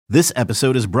This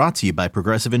episode is brought to you by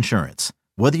Progressive Insurance.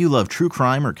 Whether you love true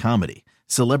crime or comedy,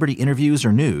 celebrity interviews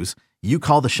or news, you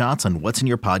call the shots on what's in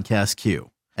your podcast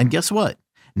queue. And guess what?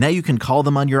 Now you can call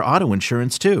them on your auto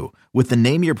insurance too with the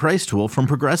Name Your Price tool from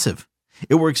Progressive.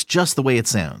 It works just the way it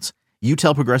sounds. You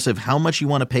tell Progressive how much you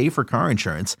want to pay for car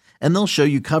insurance, and they'll show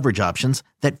you coverage options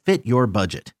that fit your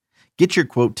budget. Get your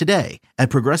quote today at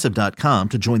Progressive.com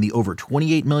to join the over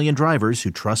 28 million drivers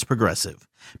who trust Progressive.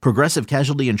 Progressive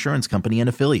Casualty Insurance Company and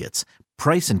Affiliates.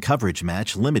 Price and coverage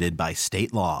match limited by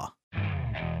state law.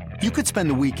 You could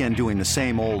spend the weekend doing the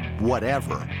same old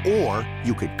whatever, or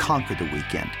you could conquer the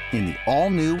weekend in the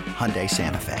all-new Hyundai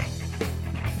Santa Fe.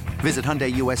 Visit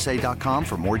HyundaiUSA.com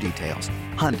for more details.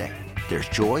 Hyundai, there's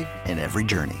joy in every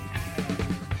journey.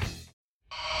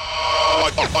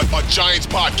 A Giants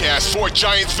podcast for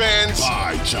Giants fans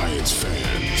by Giants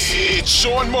fans. It's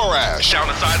Sean Morash. Down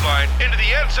the sideline, into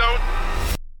the end zone.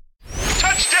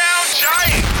 Touchdown,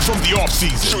 Giants! From the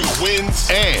offseason through the wins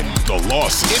and the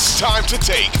losses, it's time to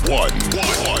take one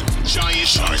Giant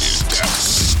step.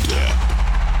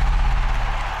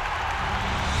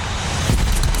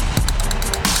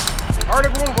 All right,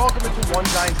 everyone, welcome into One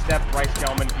Giant Step. Bryce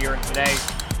Gelman here, and today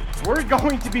we're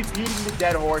going to be beating the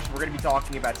dead horse. We're going to be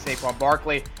talking about Saquon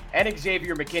Barkley and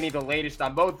Xavier McKinney. The latest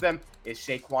on both of them. Is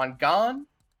Saquon gone?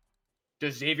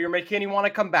 Does Xavier McKinney want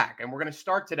to come back? And we're going to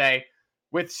start today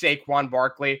with Saquon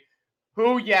Barkley,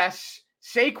 who, yes,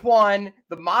 Saquon,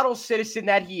 the model citizen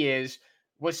that he is,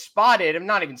 was spotted. I'm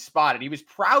not even spotted. He was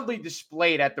proudly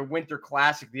displayed at the Winter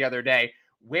Classic the other day,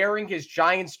 wearing his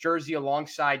Giants jersey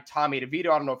alongside Tommy DeVito.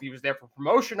 I don't know if he was there for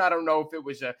promotion. I don't know if it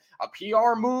was a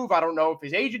PR move. I don't know if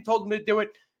his agent told him to do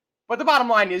it. But the bottom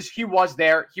line is he was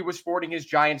there. He was sporting his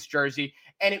Giants jersey.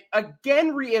 And it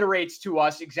again reiterates to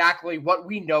us exactly what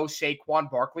we know Saquon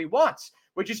Barkley wants,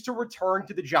 which is to return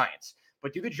to the Giants.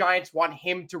 But do the Giants want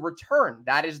him to return?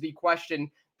 That is the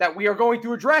question that we are going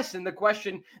to address, and the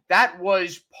question that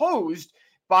was posed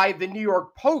by the New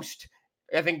York Post,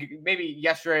 I think maybe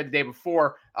yesterday or the day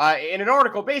before, in an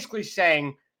article basically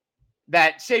saying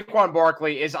that Saquon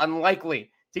Barkley is unlikely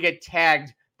to get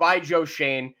tagged by Joe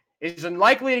Schoen, is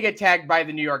unlikely to get tagged by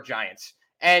the New York Giants.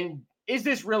 And is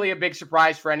this really a big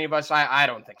surprise for any of us? I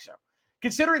don't think so.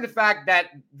 Considering the fact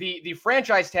that the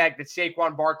franchise tag that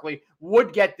Saquon Barkley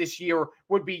would get this year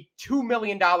would be $2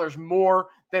 million more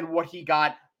than what he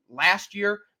got last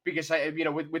year, because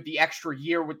with the extra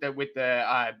year with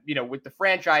the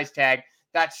franchise tag,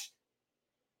 that's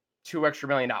 $2 extra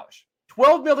million.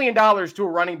 $12 million to a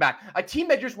running back, a team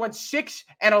that just went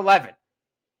 6-11.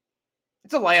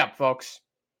 It's a layup, folks.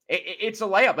 It's a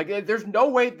layup. Like, there's no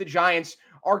way the Giants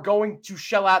are going to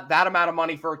shell out that amount of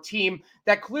money for a team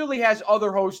that clearly has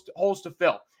other holes to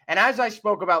fill. And as I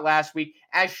spoke about last week,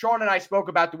 as Sean and I spoke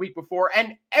about the week before,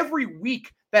 and every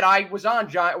week that I was on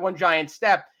One Giant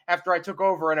Step after I took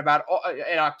over in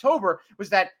October, was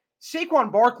that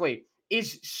Saquon Barkley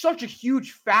is such a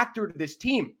huge factor to this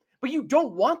team. But you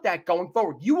don't want that going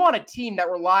forward. You want a team that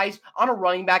relies on a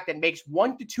running back that makes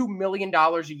 $1 to $2 million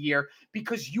a year,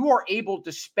 because you are able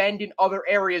to spend in other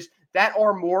areas that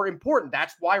are more important.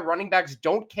 That's why running backs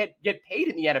don't get paid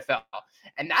in the NFL.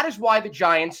 And that is why the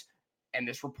Giants, and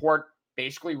this report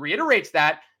basically reiterates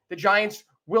that, the Giants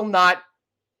will not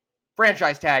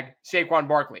franchise tag Saquon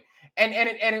Barkley. And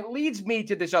it leads me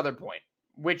to this other point,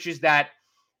 which is that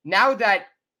now that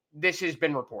this has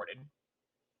been reported,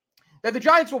 that the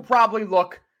Giants will probably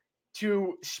look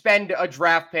to spend a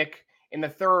draft pick in the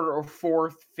 3rd or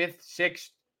 4th, 5th, 6th,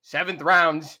 7th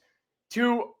rounds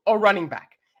to a running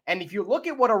back. And if you look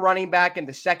at what a running back in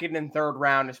the 2nd and 3rd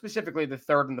round, and specifically the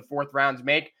 3rd and the 4th rounds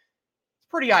make, it's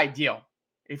pretty ideal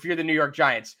if you're the New York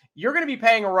Giants. You're going to be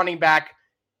paying a running back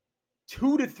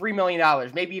 $2 to $3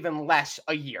 million, maybe even less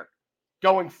a year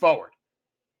going forward.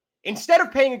 Instead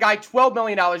of paying a guy $12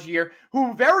 million a year,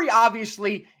 who very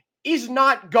obviously is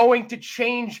not going to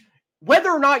change whether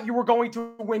or not you were going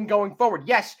to win going forward.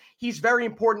 Yes, he's very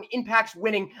important, impacts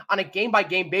winning on a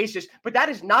game-by-game basis, but that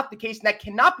is not the case, and that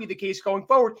cannot be the case going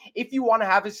forward if you want to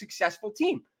have a successful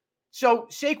team. So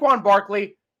Saquon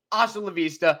Barkley, hasta la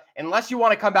vista, unless you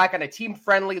want to come back on a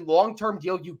team-friendly, long-term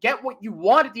deal, you get what you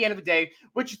want at the end of the day,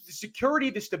 which is the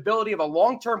security, the stability of a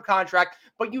long-term contract,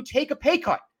 but you take a pay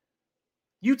cut.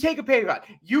 You take a pay cut.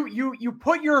 You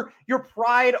put your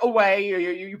pride away.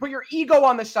 You put your ego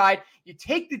on the side. You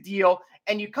take the deal,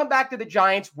 and you come back to the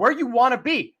Giants where you want to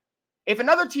be. If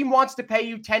another team wants to pay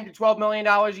you $10 to $12 million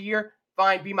a year,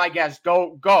 fine, be my guest.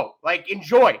 Go. Like,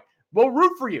 enjoy. We'll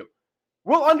root for you.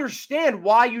 We'll understand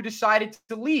why you decided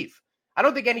to leave. I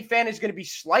don't think any fan is going to be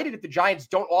slighted if the Giants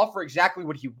don't offer exactly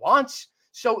what he wants.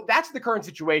 So that's the current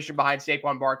situation behind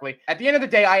Saquon Barkley. At the end of the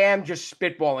day, I am just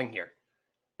spitballing here.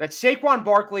 That Saquon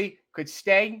Barkley could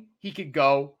stay, he could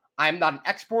go. I'm not an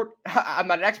expert. I'm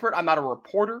not a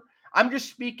reporter. I'm just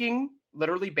speaking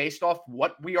literally based off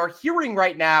what we are hearing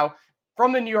right now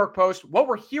from the New York Post, what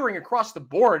we're hearing across the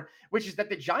board, which is that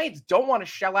the Giants don't want to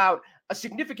shell out a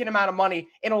significant amount of money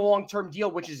in a long-term deal,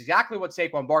 which is exactly what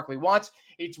Saquon Barkley wants.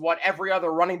 It's what every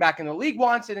other running back in the league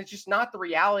wants, and it's just not the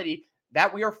reality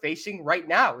that we are facing right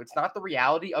now. It's not the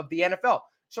reality of the NFL.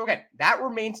 So again, that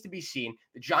remains to be seen.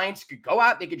 The Giants could go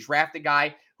out, they could draft a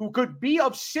guy who could be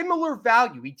of similar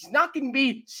value. He's not going to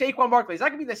be Saquon Barkley. He's not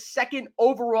going to be the second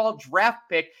overall draft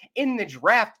pick in the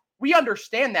draft. We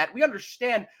understand that. We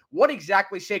understand what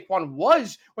exactly Saquon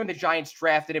was when the Giants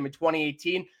drafted him in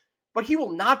 2018, but he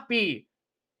will not be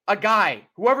a guy,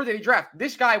 whoever they draft,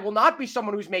 this guy will not be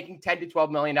someone who's making $10 to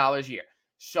 $12 million a year.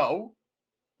 So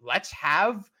let's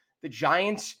have the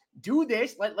Giants do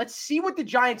this. Let's see what the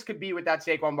Giants could be without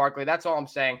Saquon Barkley. That's all I'm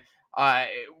saying.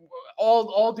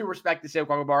 All due respect to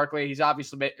Saquon Barkley. He's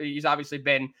obviously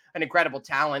been an incredible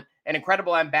talent, an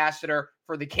incredible ambassador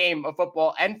for the game of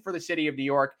football and for the city of New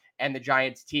York and the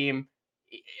Giants team.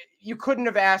 You couldn't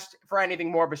have asked for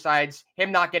anything more besides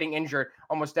him not getting injured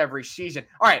almost every season.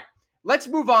 All right, let's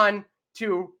move on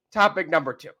to topic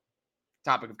number 2.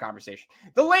 Topic of conversation.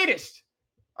 The latest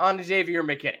on Xavier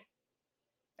McKinney.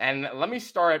 And let me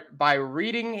start by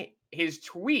reading his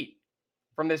tweet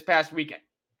from this past weekend.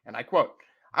 And I quote,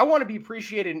 "I want to be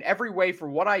appreciated in every way for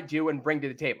what I do and bring to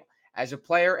the table as a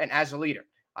player and as a leader.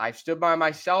 I've stood by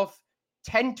myself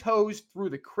 10 toes through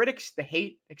the critics, the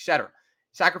hate, etc.,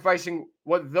 sacrificing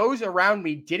what those around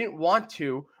me didn't want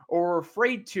to or were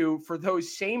afraid to for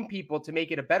those same people to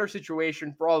make it a better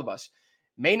situation for all of us.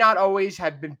 May not always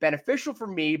have been beneficial for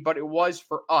me, but it was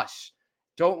for us.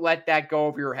 Don't let that go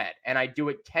over your head. And I do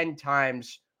it 10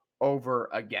 times over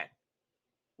again."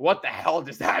 What the hell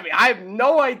does that mean? I have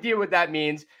no idea what that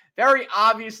means. Very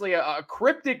obviously a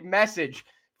cryptic message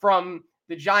from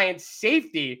the Giants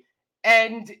safety.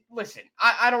 And listen,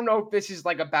 I don't know if this is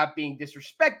like about being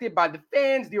disrespected by the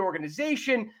fans, the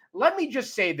organization. Let me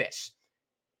just say this.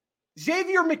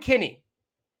 Xavier McKinney,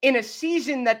 in a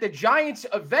season that the Giants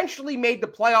eventually made the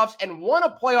playoffs and won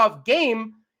a playoff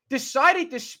game, decided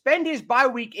to spend his bye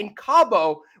week in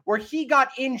Cabo, where he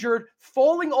got injured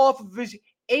falling off of his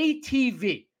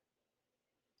ATV.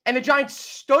 And the Giants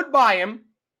stood by him,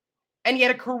 and he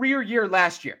had a career year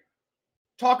last year.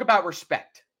 Talk about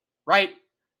respect, right?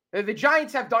 The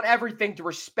Giants have done everything to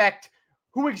respect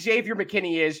who Xavier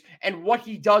McKinney is and what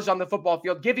he does on the football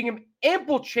field, giving him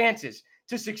ample chances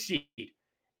to succeed.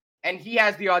 And he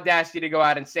has the audacity to go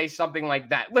out and say something like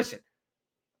that. Listen,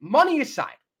 money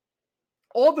aside,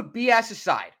 all the BS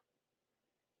aside,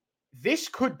 this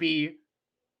could be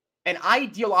an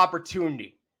ideal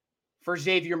opportunity for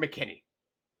Xavier McKinney.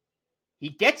 He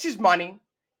gets his money,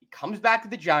 he comes back to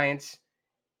the Giants,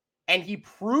 and he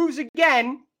proves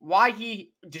again why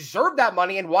he deserved that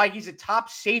money and why he's a top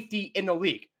safety in the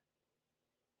league.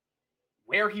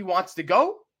 Where he wants to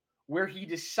go, where he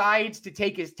decides to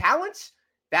take his talents,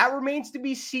 that remains to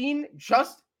be seen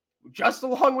just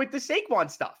along with the Saquon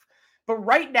stuff. But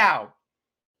right now,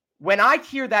 when I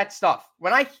hear that stuff,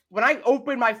 when I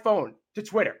open my phone to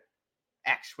Twitter,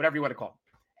 X, whatever you want to call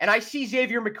it, and I see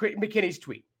Xavier McKinney's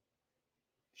tweet,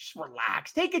 just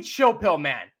relax. Take a chill pill,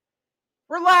 man.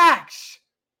 Relax.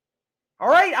 All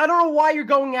right? I don't know why you're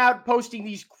going out posting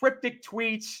these cryptic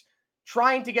tweets,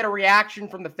 trying to get a reaction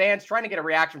from the fans, trying to get a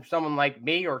reaction from someone like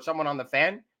me or someone on the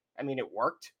fan. I mean, it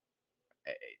worked.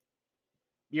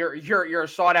 You're a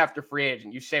sought-after free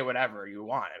agent. You say whatever you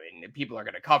want. I mean, people are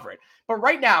going to cover it. But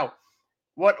right now,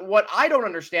 what I don't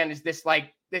understand is this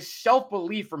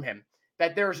self-belief from him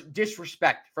that there's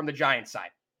disrespect from the Giants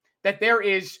side, that there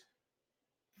is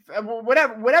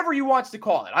whatever he wants to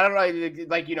call it. I don't know,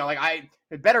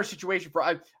 a better situation for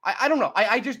I don't know.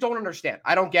 I just don't understand.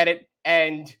 I don't get it.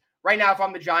 And right now, if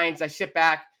I'm the Giants, I sit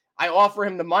back. I offer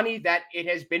him the money that it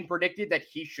has been predicted that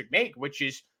he should make, which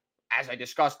is, as I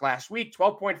discussed last week,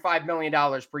 $12.5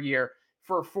 million per year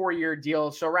for a 4-year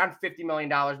deal. So around $50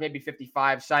 million, maybe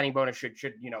 55. Signing bonus should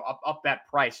up that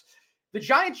price. The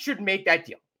Giants should make that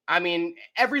deal. I mean,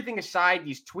 everything aside,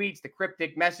 these tweets, the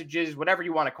cryptic messages, whatever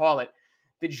you want to call it,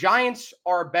 the Giants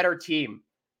are a better team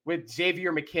with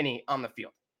Xavier McKinney on the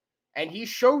field. And he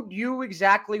showed you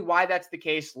exactly why that's the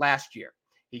case last year.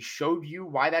 He showed you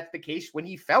why that's the case when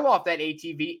he fell off that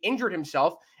ATV, injured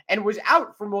himself, and was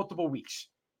out for multiple weeks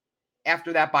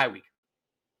after that bye week.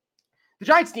 The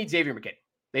Giants need Xavier McKinney.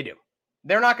 They do.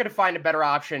 They're not going to find a better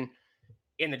option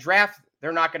in the draft.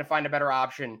 They're not going to find a better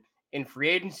option in free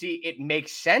agency. It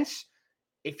makes sense.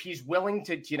 if he's willing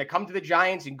to come to the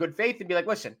Giants in good faith and be like,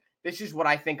 listen, this is what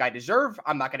I think I deserve.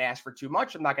 I'm not going to ask for too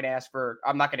much. I'm not going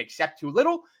to accept too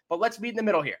little, but let's meet in the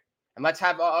middle here and let's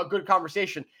have a good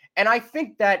conversation. And I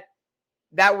think that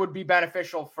would be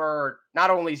beneficial for not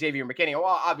only Xavier McKinney, well,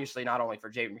 obviously not only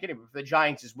for Xavier McKinney, but for the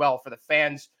Giants as well, for the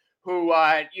fans who,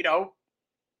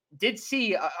 did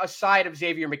see a side of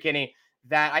Xavier McKinney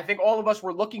that I think all of us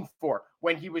were looking for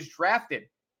when he was drafted.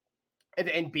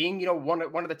 And being, one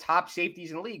of the top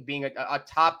safeties in the league, being a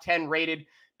top 10 rated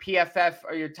PFF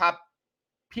or your top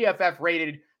PFF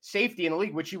rated safety in the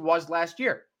league, which he was last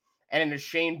year. And in a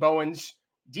Shane Bowen's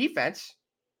defense,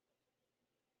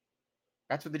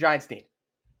 that's what the Giants need,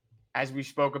 as we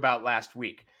spoke about last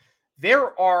week.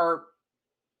 There are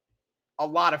a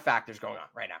lot of factors going on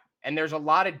right now, and there's a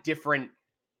lot of different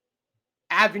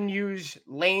avenues,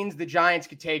 lanes the Giants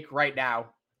could take right now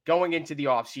going into the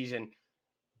offseason.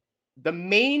 The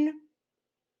main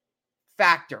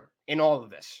factor in all of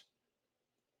this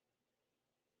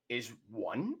is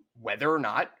one, whether or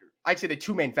not, I'd say the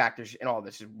two main factors in all of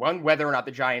this is one, whether or not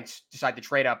the Giants decide to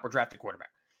trade up or draft a quarterback.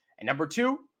 And number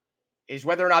two is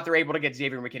whether or not they're able to get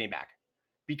Xavier McKinney back.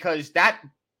 Because that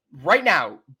right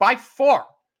now, by far,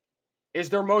 is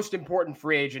their most important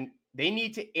free agent. They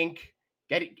need to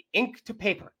get ink to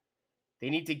paper. They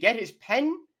need to get his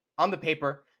pen on the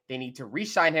paper. They need to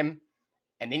re-sign him.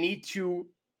 And they need to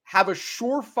have a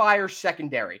surefire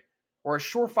secondary, or as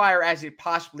surefire as it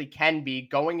possibly can be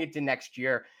going into next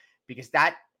year, because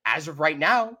that, as of right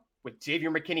now, with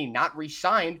Xavier McKinney not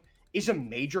re-signed, is a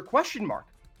major question mark.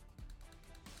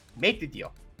 Make the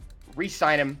deal,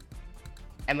 re-sign him,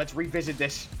 and let's revisit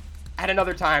this at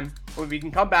another time when we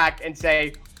can come back and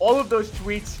say all of those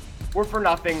tweets were for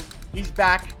nothing. He's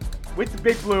back with the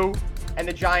Big Blue, and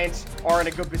the Giants are in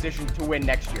a good position to win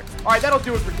next year. All right, that'll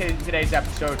do it for today's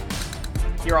episode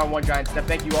here on One Giant Step.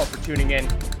 Thank you all for tuning in,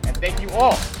 and thank you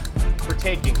all for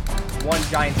taking one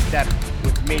giant step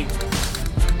with me.